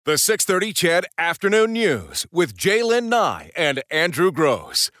The 6:30 CHED Afternoon News with Jaylen Nye and Andrew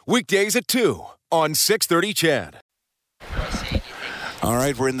Gross. Weekdays at 2 on 6:30 CHED. All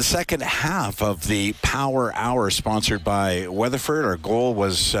right, we're in the second half of the Power Hour sponsored by Weatherford. Our goal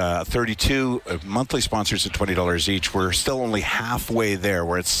was 32 monthly sponsors at $20 each. We're still only halfway there,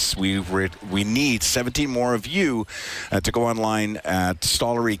 where we need 17 more of you to go online at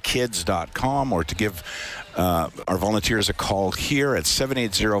StolleryKids.com or to give our volunteers a call here at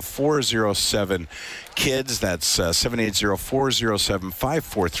 780-407-KIDS. That's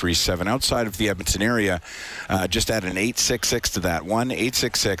 780-407-5437. Outside of the Edmonton area, just add an 866 to that,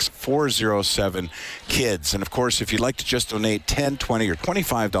 1-866-407-KIDS. And, of course, if you'd like to just donate $10, $20, or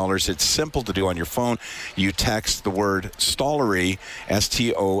 $25, it's simple to do on your phone. You text the word Stollery,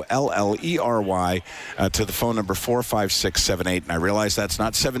 STOLLERY, to the phone number 45678. And I realize that's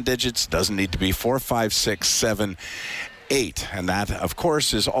not 7 digits. Doesn't need to be 45678. And that, of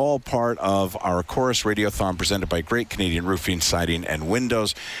course, is all part of our Chorus Radiothon presented by Great Canadian Roofing, Siding, and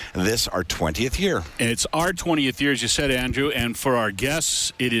Windows. This, our 20th year. It's our 20th year, as you said, Andrew, and for our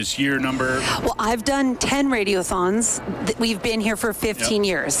guests, it is year number... Well, I've done 10 radiothons. We've been here for 15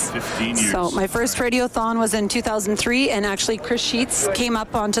 years. 15 years. So my first radiothon was in 2003, and actually Chris Sheets came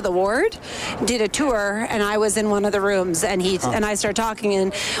up onto the ward, did a tour, and I was in one of the rooms, and and I started talking,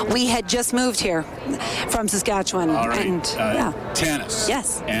 and we had just moved here from Saskatchewan. All right. And, Tanis.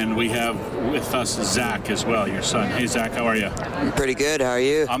 Yes. And we have with us Zach as well, your son. Hey, Zach, how are you? I'm pretty good. How are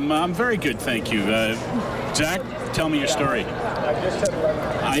you? I'm very good, thank you. Zach, tell me your story.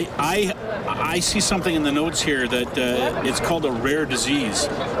 I see something in the notes here that it's called a rare disease,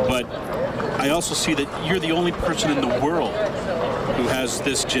 but I also see that you're the only person in the world who has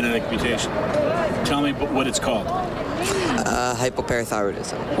this genetic mutation. Tell me what it's called.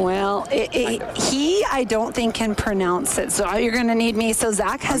 Hypoparathyroidism. Well, I don't think can pronounce it, so you're going to need me. So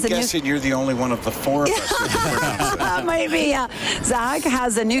Zach has I'm guessing you're the only one of the four of us that can pronounce it. That might be, yeah. Zach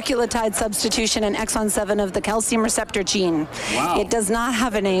has a nucleotide substitution in exon 7 of the calcium receptor gene. Wow. It does not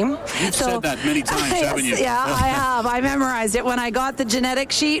have a name. You've said that many times, haven't you? Yeah, I have. I memorized it when I got the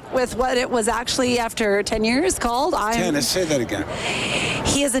genetic sheet with what it was actually after 10 years called. Tanis, say that again.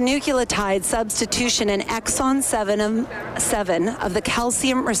 He has a nucleotide substitution in exon 7 of the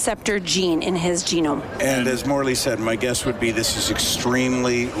calcium receptor gene in his genome. And as Morley said, my guess would be this is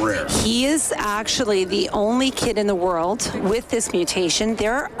extremely rare. He is actually the only kid in the world with this mutation.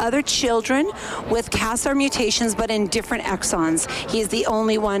 There are other children with CASR mutations, but in different exons. He is the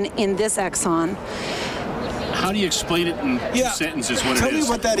only one in this exon. How do you explain it in sentences what Tell it is? me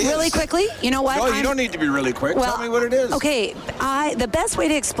what that is. Really quickly, you know what? No, you don't need to be really quick. Well, tell me what it is. Okay, the best way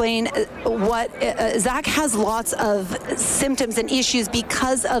to explain what Zach has lots of symptoms and issues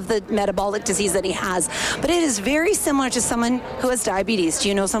because of the metabolic disease that he has, but it is very similar to someone who has diabetes. Do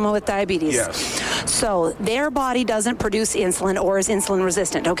you know someone with diabetes? Yes. So their body doesn't produce insulin or is insulin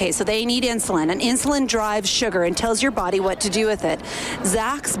resistant. Okay, so they need insulin, and insulin drives sugar and tells your body what to do with it.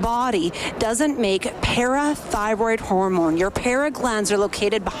 Zach's body doesn't make parathyroid hormone. Your paraglands are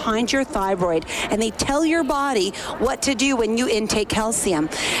located behind your thyroid, and they tell your body what to do when you intake calcium.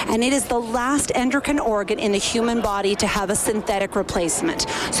 And it is the last endocrine organ in the human body to have a synthetic replacement.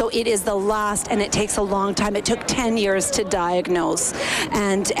 So it is the last, and it takes a long time. It took 10 years to diagnose.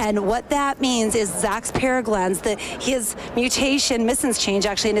 And what that means is Zach's paraglands, his mutation, missense change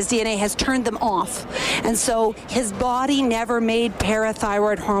actually in his DNA has turned them off. And so his body never made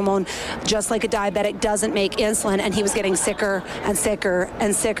parathyroid hormone, just like a diabetic doesn't make insulin, and he was getting sicker and sicker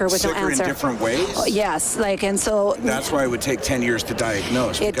and sicker with no answer. In different ways? Oh, yes, and so... That's why it would take 10 years to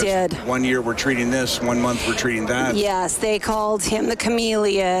diagnose. It did. 1 year we're treating this, 1 month we're treating that. Yes, they called him the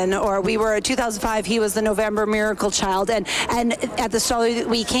chameleon, or we were in 2005, he was the November miracle child, and at the start,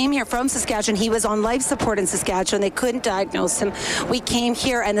 we came here from Saskatchewan, he was on life support in Saskatchewan, they couldn't diagnose him. We came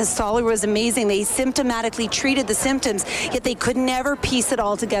here, and the Stollery was amazing. They symptomatically treated the symptoms, yet they could never piece it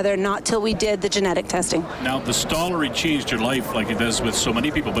all together, not till we did the genetic testing. Now, the Stollery changed your life like it does with so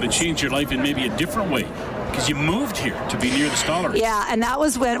many people, but it changed your life in maybe a different way because you moved here to be near the Stollery. Yeah, and that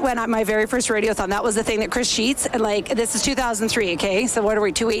was when my very first radiothon, that was the thing that Chris Sheets, this is 2003, okay? So what are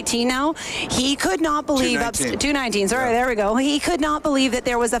we, 218 now? He could not believe... 219, sorry, there we go. He could not believe that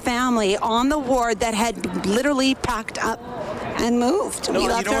there was a family on the ward that had literally packed up and moved. No,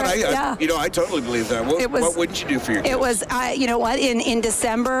 I totally believe that. What wouldn't you do for your kids? It was, you know what, in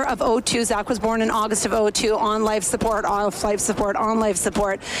December of 2002, Zach was born in August of 2002, on life support, off life support, on life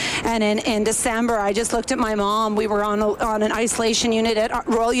support. And in December, I just looked at my mom. We were on an isolation unit at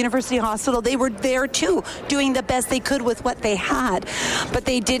Royal University Hospital. They were there too, doing the best they could with what they had. But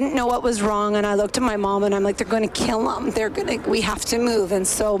they didn't know what was wrong. And I looked at my mom and I'm like, they're going to kill him. We have to move. And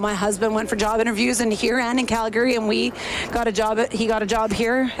so my husband went for job interviews here and in Calgary, and he got a job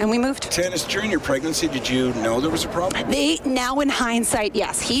here, and we moved. Tanis, during your pregnancy, did you know there was a problem? Now in hindsight,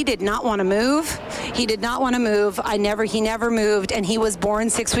 yes. He did not want to move. He never moved, and he was born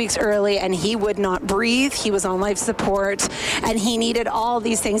 6 weeks early, and he would not breathe. He was on life support, and he needed all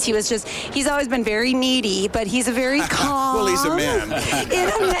these things. He's always been very needy, but he's a very calm. Well, he's a man.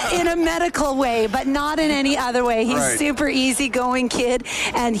 in a medical way, but not in any other way. He's right. Super easygoing kid,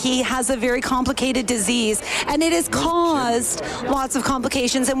 and he has a very complicated disease, and it has caused lots of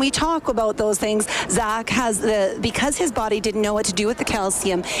complications, and we talk about those things. Zach has because his body didn't know what to do with the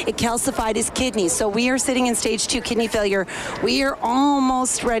calcium, it calcified his kidneys. So we are sitting in stage 2 kidney failure. We are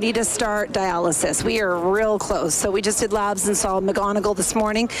almost ready to start dialysis. We are real close. So we just did labs and saw McGonigal this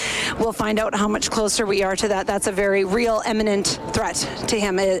morning. We'll find out how much closer we are to that. That's a very real, imminent threat to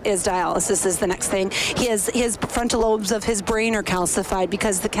him. Is dialysis is the next thing. His frontal lobes of his brain are calcified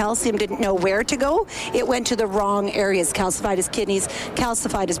because the calcium didn't know where to go. It went to the wrong areas. Calcified his kidneys,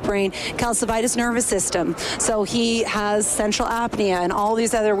 calcified his brain, calcified his nervous system. So he has central apnea and all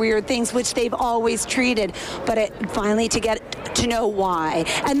these other weird things which they've always treated, but finally to get to know why.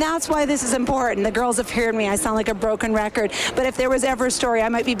 And that's why this is important. The girls have heard me. I sound like a broken record, but if there was ever a story, I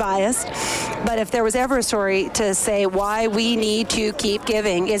might be biased, but if there was ever a story to say why we need to keep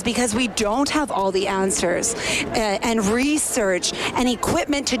giving, is because we don't have all the answers and research and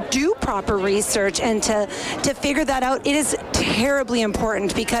equipment to do proper research and to figure that out. It is terribly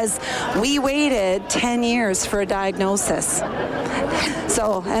important because we waited 10 years for a diagnosis.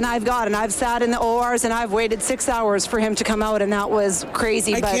 So, and I've sat in the ORs and I've waited 6 hours for him to come out, and that was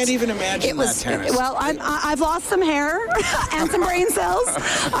crazy. I can't even imagine that, Tanis. Well, I've lost some hair and some brain cells.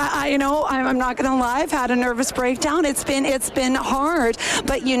 I'm not going to lie. I've had a nervous breakdown. It's been hard,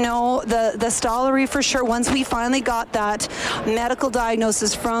 but the Stollery for sure. Once we finally got that medical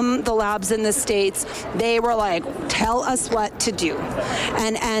diagnosis from the labs in the States, they were like, tell us what to do,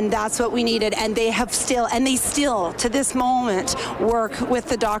 and that's what we needed. And they still to this moment work with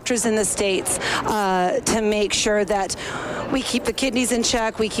the doctors in the States to make sure that we keep the kidneys in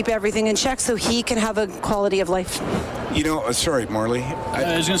check, we keep everything in check, so he can have a quality of life. Sorry, Morley.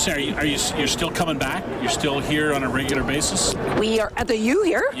 I was going to say, you're still coming back? You're still here on a regular basis? We are at the U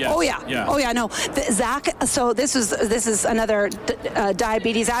here? Yes. Oh, yeah. Oh, yeah, no. Zach, so this is another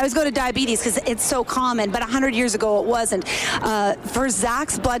diabetes. I always go to diabetes because it's so common, but 100 years ago it wasn't. For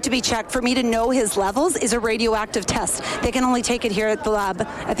Zach's blood to be checked, for me to know his levels, is a radioactive test. They can only take it here at the lab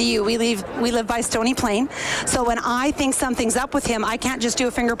at the U. We live by Stony Plain. So when I think something's up with him, I can't just do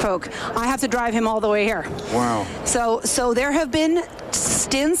a finger poke. I have to drive him all the way here. Wow. So there have been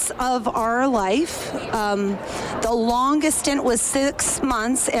stints of our life. The longest stint was 6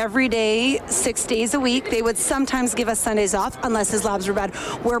 months, every day, 6 days a week. They would sometimes give us Sundays off unless his labs were bad,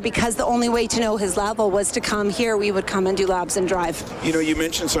 where because the only way to know his level was to come here, we would come and do labs and drive. You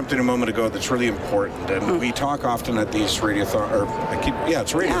mentioned something a moment ago that's really important, and we talk often at these radiothons.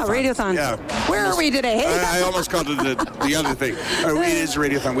 It's radiothon. Yeah, radiothons. Yeah. Where are we today? I almost called it the other thing. It is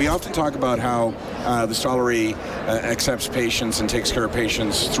radiothon. We often talk about how the Stollery accepts patients and takes care of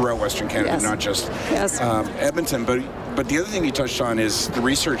patients throughout Western Canada, Yes. not just Yes. Edmonton. But the other thing you touched on is the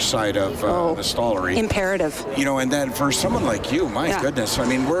research side of the Stollery. Imperative. And then for someone like you, my goodness, I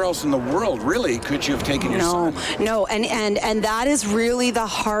mean, where else in the world really could you have taken your son? No, and that is really the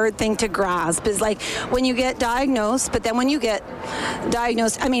hard thing to grasp, is like when you get diagnosed, but then when you get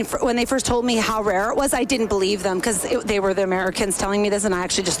diagnosed, I mean, when they first told me how rare it was, I didn't believe them because they were the Americans telling me this, and I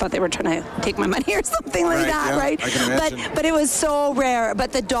actually just thought they were trying to take my money or something like that, right? I can imagine. But it was so rare.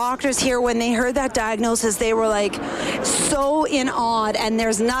 But the doctors here, when they heard that diagnosis, they were like so in awe, and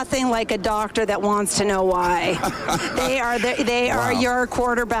there's nothing like a doctor that wants to know why. They are your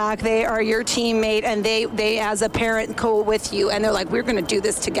quarterback, they are your teammate, and they as a parent go with you, and they're like, we're going to do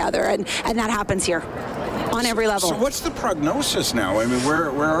this together, and that happens here on every level. So what's the prognosis now? I mean, where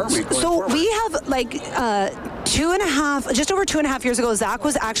are we going forward? We have just over 2.5 years ago, Zach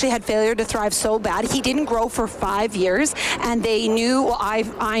had failure to thrive so bad. He didn't grow for 5 years, and they knew, well,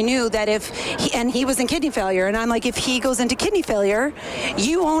 I knew that he was in kidney failure, and I'm like, if he goes into kidney failure,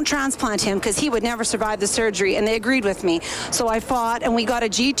 you won't transplant him because he would never survive the surgery, and they agreed with me. So I fought, and we got a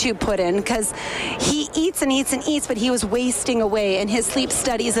G-tube put in because he eats and eats and eats, but he was wasting away, and his sleep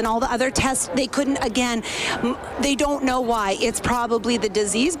studies and all the other tests, they couldn't, again, they don't know why. It's probably the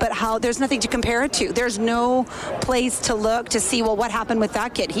disease, but there's nothing to compare it to. There's no place to look to see, well, what happened with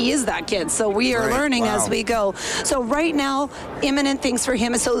that kid? He is that kid. So we are learning as we go. So right now, imminent things for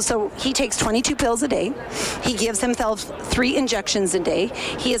him. So he takes 22 pills a day. He gives himself 3 injections a day.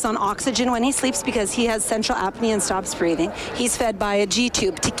 He is on oxygen when he sleeps because he has central apnea and stops breathing. He's fed by a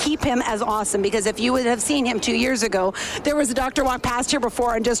G-tube to keep him as awesome, because if you would have seen him 2 years ago, there was a doctor walk past here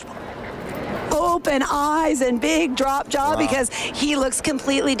before and just open eyes and big drop jaw, because he looks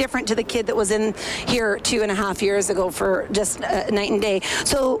completely different to the kid that was in here 2.5 years ago for just night and day.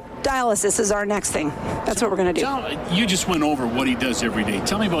 So dialysis is our next thing. That's what we're going to do. You just went over what he does every day.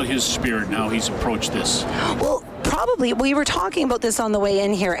 Tell me about his spirit and how he's approached this. Well, probably, we were talking about this on the way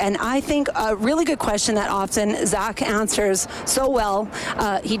in here, and I think a really good question that often Zach answers so well,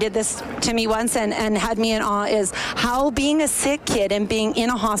 he did this to me once and had me in awe, is how being a sick kid and being in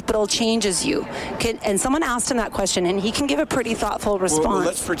a hospital changes you. And someone asked him that question, and he can give a pretty thoughtful response. Well,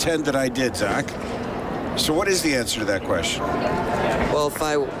 let's pretend that I did, Zach. So what is the answer to that question?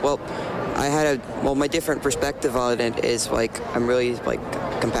 My different perspective on it is, like, I'm really, like,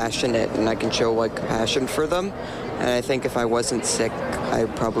 compassionate, and I can show, like, compassion for them. And I think if I wasn't sick, I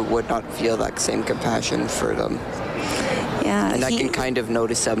probably would not feel that same compassion for them. Yeah. And I can kind of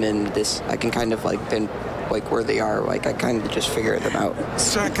notice them in this, I can kind of, like, where they are. Like, I kind of just figure them out.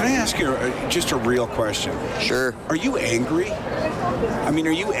 So can I ask you just a real question? Sure. Are you angry? I mean,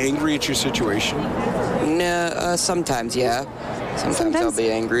 are you angry at your situation? No, sometimes, yeah. Sometimes I'll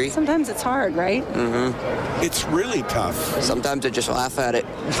be angry. Sometimes it's hard, right? Mm-hmm. It's really tough. Sometimes I just laugh at it.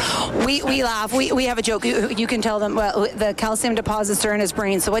 We laugh. We have a joke. You can tell them, well, the calcium deposits are in his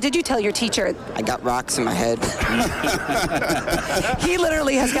brain. So what did you tell your teacher? I got rocks in my head. He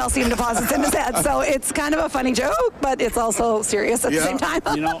literally has calcium deposits in his head. So it's kind of a funny joke, but it's also serious at the same time.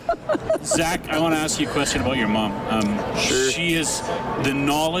 Zach, I want to ask you a question about your mom. Sure. She has the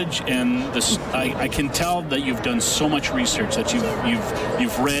knowledge and I can tell that you've done so much research, that you've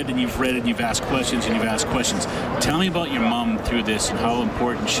read and you've read and you've asked questions and you've asked questions. Tell me about your mom through this and how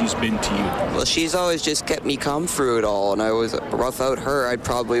important she's been to you. Well, she's always just kept me calm through it all, and without her, I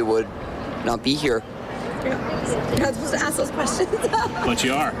probably would not be here. You're not supposed to ask those questions. But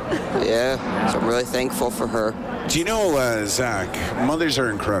you are. Yeah, so I'm really thankful for her. Do you know, Zach, mothers are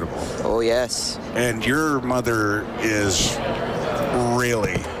incredible. Oh, yes. And your mother is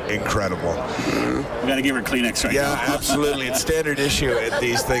really incredible. We got to give her Kleenex right now. Yeah, absolutely. It's standard issue at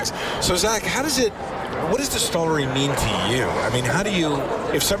these things. So, Zach, what does the Stollery mean to you? I mean, how do you,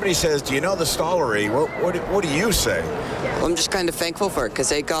 if somebody says, do you know the Stollery, what do you say? Well, I'm just kind of thankful for it, because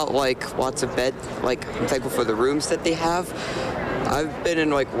they got, like, lots of bed. Like, I'm thankful for the rooms that they have. I've been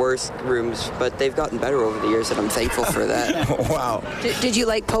in, like, worse rooms, but they've gotten better over the years, and I'm thankful for that. Wow. Did you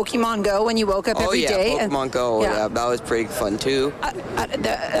like Pokemon Go when you woke up every day? Pokemon Go. Yeah, that was pretty fun, too.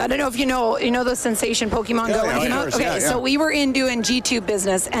 I don't know if you know the sensation Pokemon Go. So we were in doing G-tube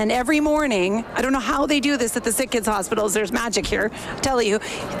business, and every morning, I don't know how they do this at the sick kids hospitals. There's magic here. I tell you,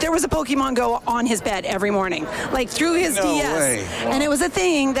 there was a Pokemon Go on his bed every morning, like through his DS. Way. Wow. And it was a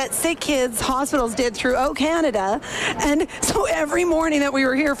thing that sick kids hospitals did throughout Canada. And so every morning that we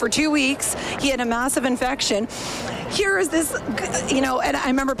were here for 2 weeks, he had a massive infection. Here is this, and I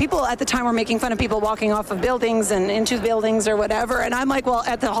remember people at the time were making fun of people walking off of buildings and into buildings or whatever. And I'm like, well,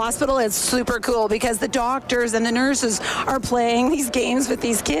 at the hospital, it's super cool because the doctors and the nurses are playing these games with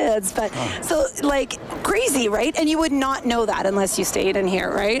these kids. But so, like, crazy, right? And you would not know that unless you stayed in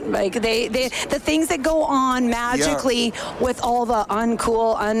here, right? Like, the things that go on magically with all the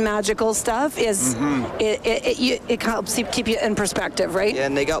uncool, unmagical stuff is, it helps keep you in perspective, right? Yeah,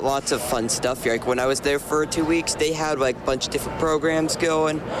 and they got lots of fun stuff here. Like, when I was there for 2 weeks, they had, like, a bunch of different programs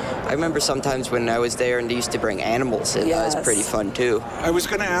going. I remember sometimes when I was there and they used to bring animals in. Yes. That was pretty fun, too. I was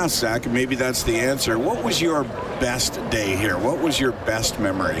going to ask, Zach, and maybe that's the answer. What was your best day here? What was your best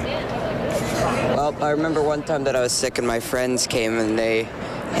memory? Well, I remember one time that I was sick and my friends came and they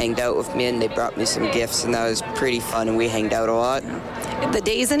hanged out with me, and they brought me some gifts, and that was pretty fun, and we hanged out a lot. The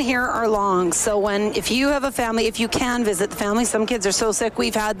days in here are long, so if you have a family, if you can visit the family, some kids are so sick.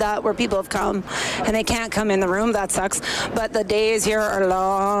 We've had that where people have come and they can't come in the room. That sucks. But the days here are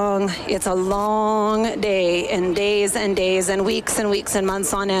long. It's a long day, and days and weeks and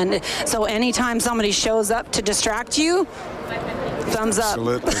months on end. So anytime somebody shows up to distract you, thumbs up.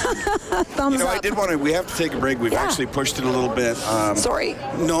 Absolutely. Thumbs up. I did want to, we have to take a break. We've actually pushed it a little bit. Sorry.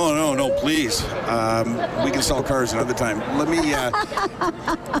 No, please. We can sell cars another time. Let me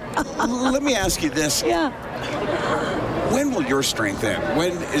ask you this. Yeah. When will your strength end?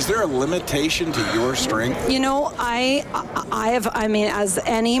 Is there a limitation to your strength? You know, I mean, as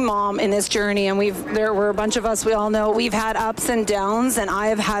any mom in this journey, and there were a bunch of us, we all know, we've had ups and downs, and I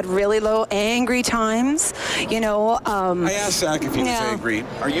have had really low angry times, you know. I asked Zach if he was angry.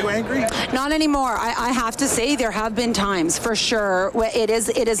 Are you angry? Not anymore. I have to say there have been times, for sure. It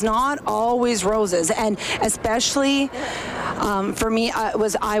is not always roses, and especially for me,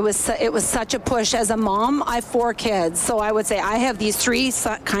 it was such a push. As a mom, I have 4 kids, so I would say I have these 3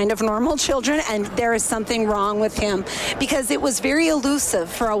 kind of normal children, and there is something wrong with him because it was very elusive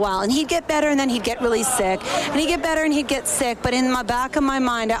for a while, and he'd get better and then he'd get really sick, and he'd get better and he'd get sick. But in the back of my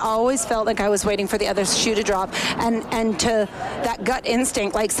mind, I always felt like I was waiting for the other shoe to drop, and to that gut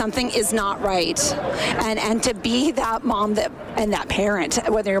instinct, like something is not right, and to be that mom and that parent,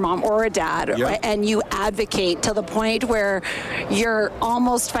 whether you're a mom or a dad, right, and you advocate to the point where you're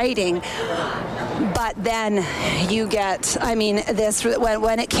almost fighting. But then you get, I mean, this,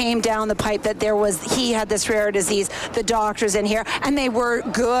 when it came down the pipe that he had this rare disease, the doctors in here, and they were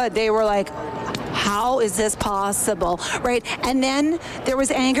good. They were like, how is this possible, right? And then there was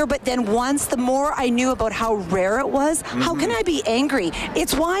anger, but then the more I knew about how rare it was, how can I be angry?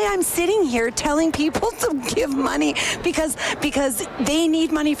 It's why I'm sitting here telling people to give money, because they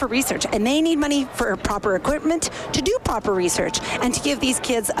need money for research, and they need money for proper equipment to do proper research, and to give these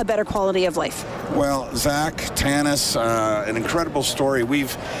kids a better quality of life. Well, Zach, Tanis, an incredible story.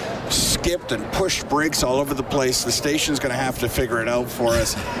 We've skipped and pushed breaks all over the place. The station's going to have to figure it out for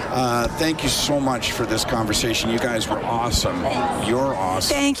us. Thank you so much for this conversation. You guys were awesome. You're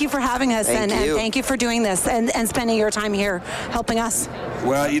awesome. Thank you for having us, and thank you for doing this and spending your time here helping us.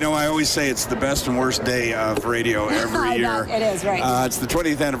 Well, you know, I always say it's the best and worst day of radio every year. It is, right. It's the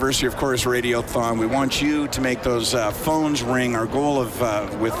 20th anniversary of Chorus Radiothon. We want you to make those phones ring. Our goal with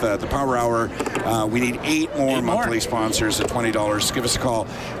the Power Hour, we need 8 more monthly sponsors at $20. Give us a call,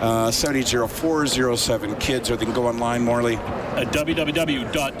 780-407-KIDS, or they can go online, Morley. At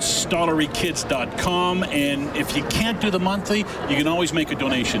www.stollerykids.com. And if you can't do the monthly, you can always make a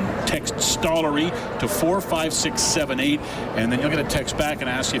donation. Text Stollery to 45678, and then you'll get a text back and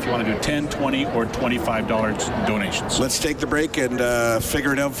ask you if you want to do $10, $20, or $25 donations. Let's take the break and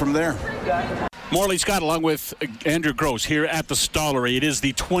figure it out from there. Morley Scott along with Andrew Gross here at the Stollery. It is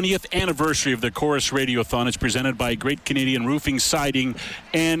the 20th anniversary of the Chorus Radiothon. It's presented by Great Canadian Roofing, Siding,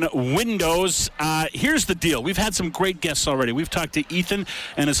 and Windows. Here's the deal. We've had some great guests already. We've talked to Ethan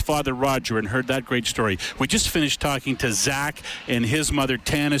and his father, Roger, and heard that great story. We just finished talking to Zach and his mother,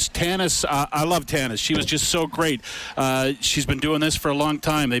 Tanis. Tanis, I love Tanis. She was just so great. She's been doing this for a long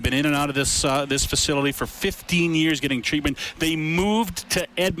time. They've been in and out of this facility for 15 years getting treatment. They moved to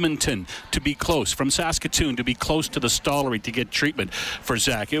Edmonton to be close, from Saskatoon, to be close to the Stollery to get treatment for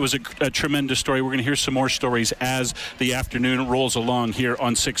Zach. It was a tremendous story. We're going to hear some more stories as the afternoon rolls along here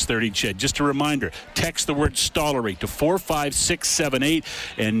on 630 CHED. Just a reminder, text the word Stollery to 45678,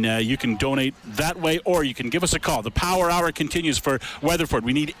 and you can donate that way, or you can give us a call. The Power Hour continues for Weatherford.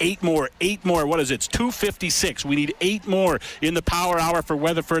 We need 8 more. What is it? It's 2:56. We need 8 more in the Power Hour for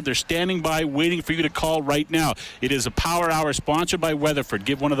Weatherford. They're standing by waiting for you to call right now. It is a Power Hour sponsored by Weatherford.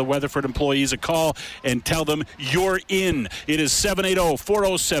 Give one of the Weatherford employees a call and tell them you're in. It is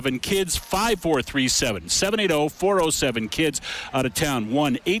 780-407-KIDS, 5437. 780-407-KIDS, out of town.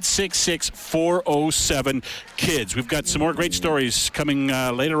 1-866-407-KIDS. We've got some more great stories coming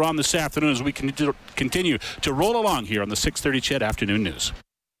later on this afternoon as we continue to roll along here on the 630 CHED Afternoon News.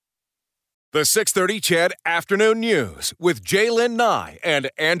 The 630 CHED Afternoon News with Jaylen Nye and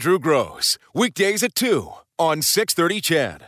Andrew Gross. Weekdays at 2 on 630 CHED.